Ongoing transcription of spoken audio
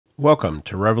Welcome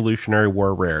to Revolutionary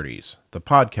War Rarities, the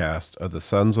podcast of the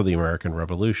Sons of the American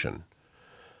Revolution.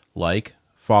 Like,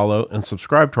 follow, and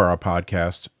subscribe to our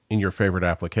podcast in your favorite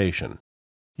application.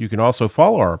 You can also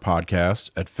follow our podcast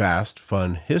at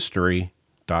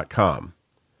fastfunhistory.com.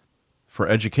 For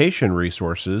education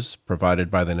resources provided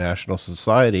by the National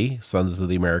Society Sons of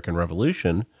the American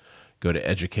Revolution, go to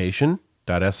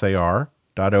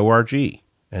education.sar.org.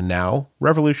 And now,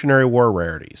 Revolutionary War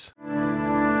Rarities.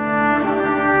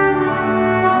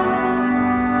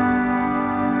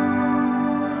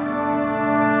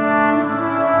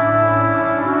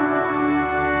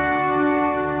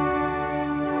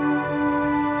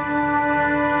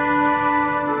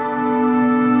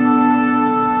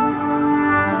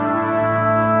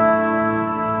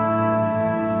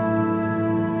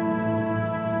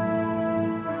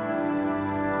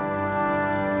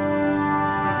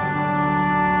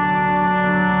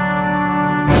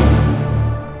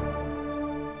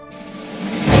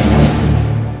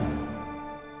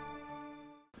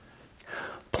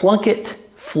 Plunket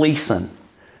Fleeson,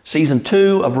 Season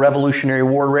 2 of Revolutionary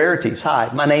War Rarities. Hi,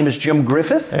 my name is Jim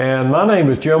Griffith. And my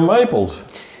name is Jim Maples.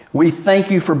 We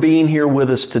thank you for being here with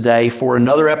us today for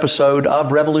another episode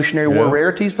of Revolutionary War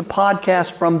Rarities, the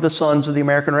podcast from the Sons of the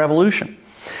American Revolution.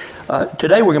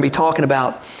 Today we're going to be talking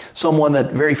about someone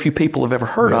that very few people have ever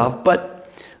heard of, but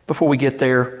before we get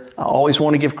there, I always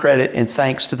want to give credit and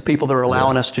thanks to the people that are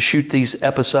allowing us to shoot these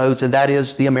episodes, and that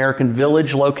is the American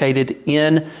Village located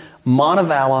in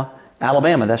Montevallo,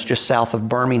 Alabama. That's just south of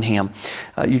Birmingham.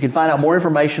 You can find out more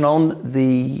information on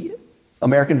the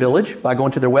American Village by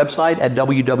going to their website at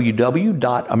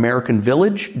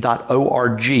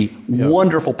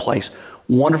www.americanvillage.org.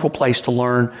 Wonderful place to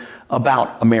learn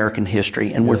about American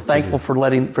history. And we're thankful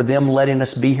for them letting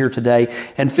us be here today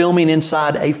and filming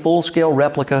inside a full-scale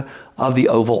replica of the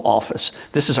Oval Office.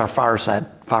 This is our fireside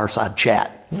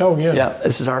chat. Oh, yeah. Yeah,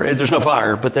 this is there's no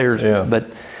fire, but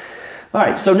all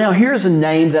right, so now here's a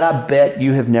name that I bet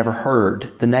you have never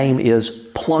heard. The name is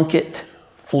Plunket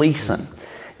Fleeson.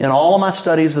 In all of my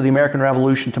studies of the American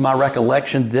Revolution, to my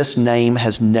recollection, this name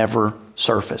has never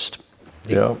surfaced,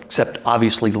 except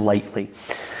obviously lately.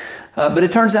 But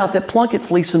it turns out that Plunket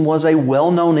Fleeson was a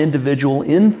well-known individual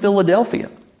in Philadelphia,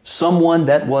 someone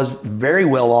that was very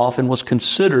well off and was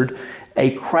considered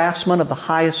a craftsman of the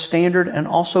highest standard and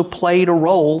also played a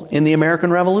role in the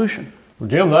American Revolution. Well,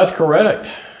 Jim, that's correct.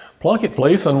 Plunket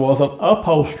Fleeson was an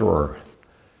upholsterer.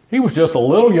 He was just a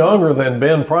little younger than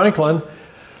Ben Franklin.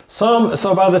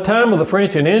 So by the time of the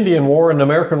French and Indian War and the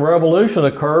American Revolution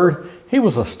occurred, he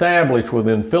was established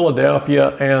within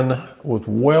Philadelphia and was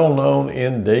well known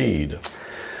indeed.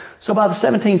 So by the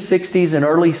 1760s and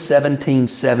early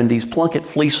 1770s, Plunket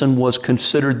Fleeson was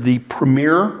considered the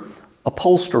premier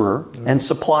upholsterer and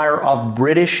supplier of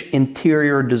British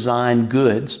interior design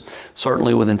goods,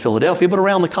 certainly within Philadelphia, but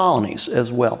around the colonies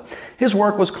as well. His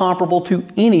work was comparable to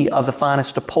any of the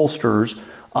finest upholsterers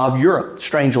of Europe,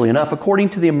 strangely enough. According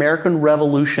to the American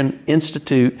Revolution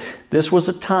Institute, this was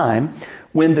a time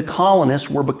when the colonists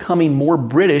were becoming more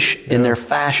British in their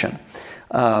fashion,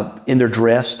 in their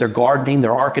dress, their gardening,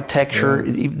 their architecture,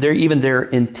 even their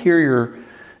interior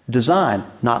design,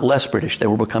 not less British. They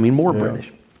were becoming more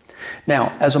British.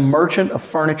 Now, as a merchant of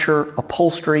furniture,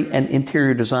 upholstery, and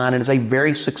interior design, and as a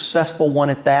very successful one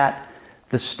at that,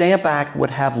 the Stamp Act would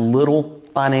have little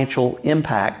financial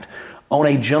impact on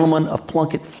a gentleman of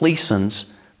Plunket Fleeson's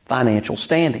financial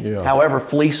standing. However,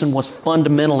 Fleeson was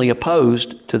fundamentally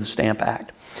opposed to the Stamp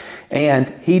Act,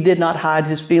 and he did not hide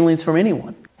his feelings from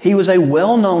anyone. He was a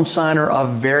well-known signer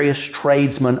of various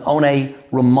tradesmen on a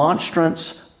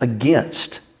remonstrance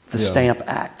against the Stamp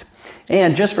Act.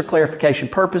 And just for clarification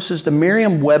purposes, the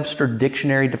Merriam-Webster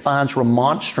Dictionary defines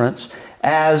remonstrance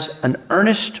as an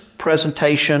earnest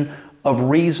presentation of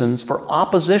reasons for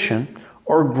opposition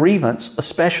or grievance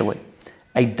especially.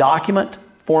 A document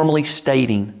formally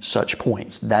stating such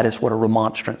points. That is what a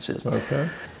remonstrance is. Okay.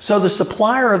 So the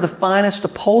supplier of the finest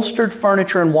upholstered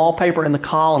furniture and wallpaper in the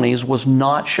colonies was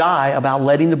not shy about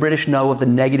letting the British know of the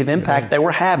negative impact they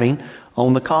were having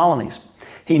on the colonies.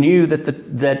 He knew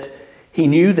that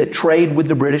trade with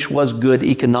the British was good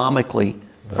economically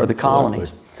for the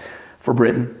colonies, for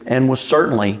Britain, and was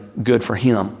certainly good for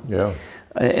him.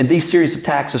 And these series of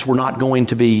taxes were not going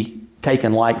to be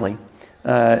taken lightly,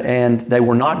 and they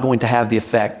were not going to have the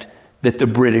effect that the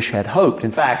British had hoped.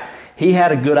 In fact, he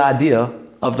had a good idea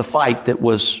of the fight that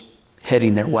was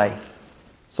heading their way.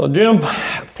 So Jim,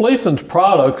 Fleeson's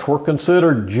products were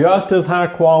considered just as high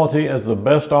quality as the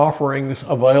best offerings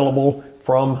available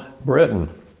from Britain.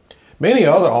 Many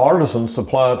other artisans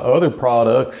supplied other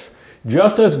products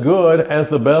just as good as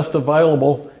the best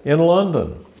available in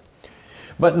London.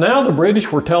 But now the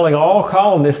British were telling all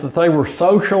colonists that they were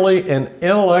socially and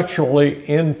intellectually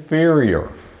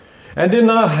inferior and did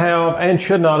not have and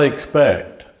should not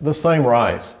expect the same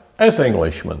rights as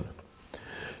Englishmen.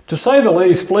 To say the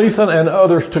least, Fleeson and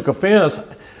others took offense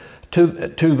to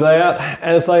that,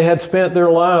 as they had spent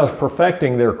their lives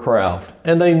perfecting their craft,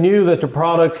 and they knew that the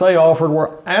products they offered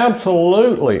were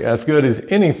absolutely as good as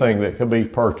anything that could be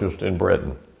purchased in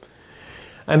Britain.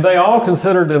 And they all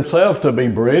considered themselves to be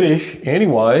British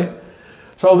anyway,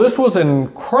 so this was an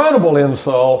incredible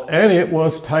insult, and it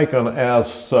was taken as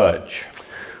such.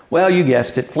 Well, you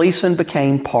guessed it, Fleeson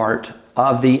became part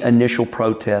of the initial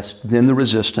protest, then the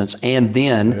resistance, and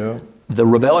then the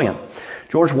rebellion.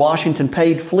 George Washington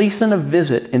paid Fleeson a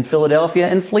visit in Philadelphia,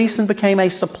 and Fleeson became a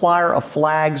supplier of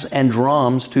flags and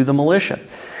drums to the militia.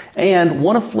 And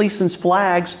one of Fleeson's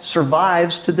flags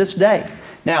survives to this day.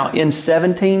 Now, in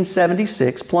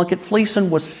 1776, Plunket Fleeson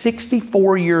was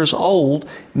 64 years old,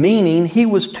 meaning he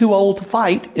was too old to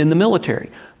fight in the military,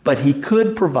 but he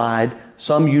could provide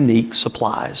some unique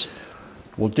supplies.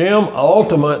 Well, Jim,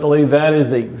 ultimately that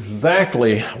is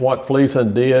exactly what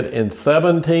Fleeson did in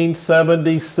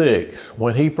 1776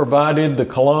 when he provided the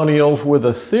colonials with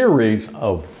a series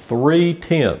of 3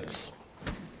 tents.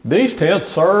 These tents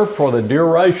served for the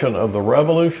duration of the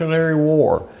Revolutionary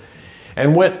War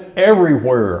and went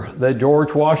everywhere that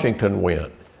George Washington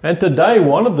went. And today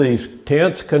one of these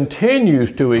tents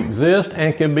continues to exist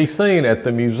and can be seen at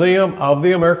the Museum of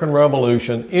the American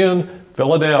Revolution in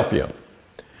Philadelphia.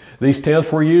 These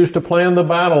tents were used to plan the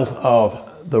battles of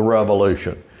the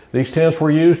Revolution. These tents were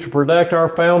used to protect our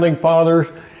founding fathers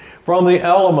from the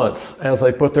elements as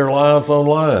they put their lives on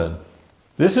the line.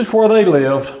 This is where they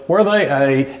lived, where they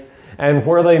ate, and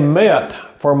where they met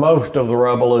for most of the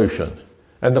Revolution.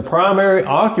 And the primary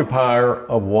occupier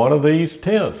of one of these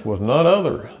tents was none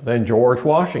other than George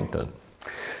Washington.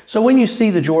 So when you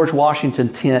see the George Washington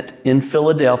tent in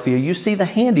Philadelphia, you see the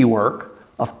handiwork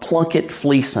of Plunket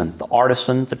Fleeson, the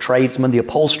artisan, the tradesman, the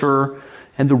upholsterer,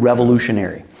 and the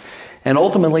revolutionary. And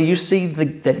ultimately, you see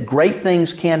that great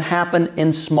things can happen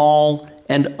in small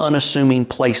and unassuming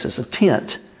places. A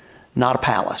tent, not a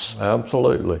palace.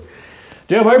 Absolutely.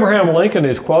 Jim, Abraham Lincoln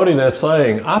is quoted as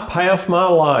saying, "I pass my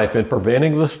life in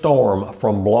preventing the storm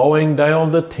from blowing down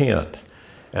the tent,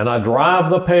 and I drive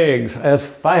the pegs as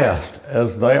fast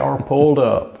as they are pulled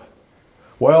up."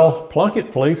 Well,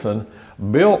 Plunket Fleeson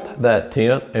built that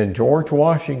tent, and George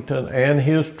Washington and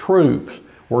his troops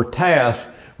were tasked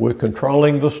with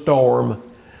controlling the storm,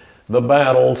 the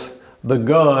battles, the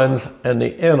guns, and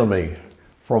the enemy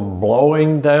from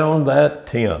blowing down that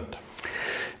tent.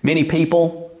 Many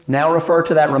people now refer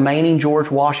to that remaining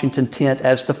George Washington tent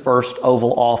as the first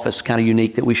Oval Office. Kind of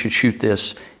unique that we should shoot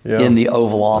this in the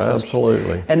Oval Office.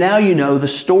 Absolutely. And now you know the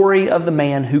story of the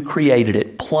man who created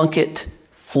it, Plunket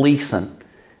Fleeson.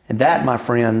 And that, my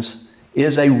friends,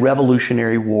 is a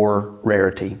Revolutionary War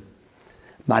rarity.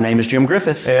 My name is Jim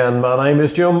Griffith. And my name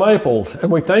is Jim Maples. And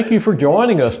we thank you for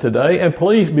joining us today. And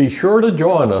please be sure to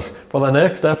join us for the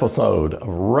next episode of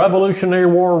Revolutionary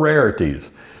War Rarities.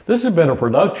 This has been a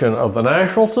production of the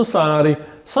National Society,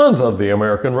 Sons of the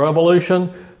American Revolution,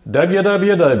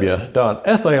 www.sar.org.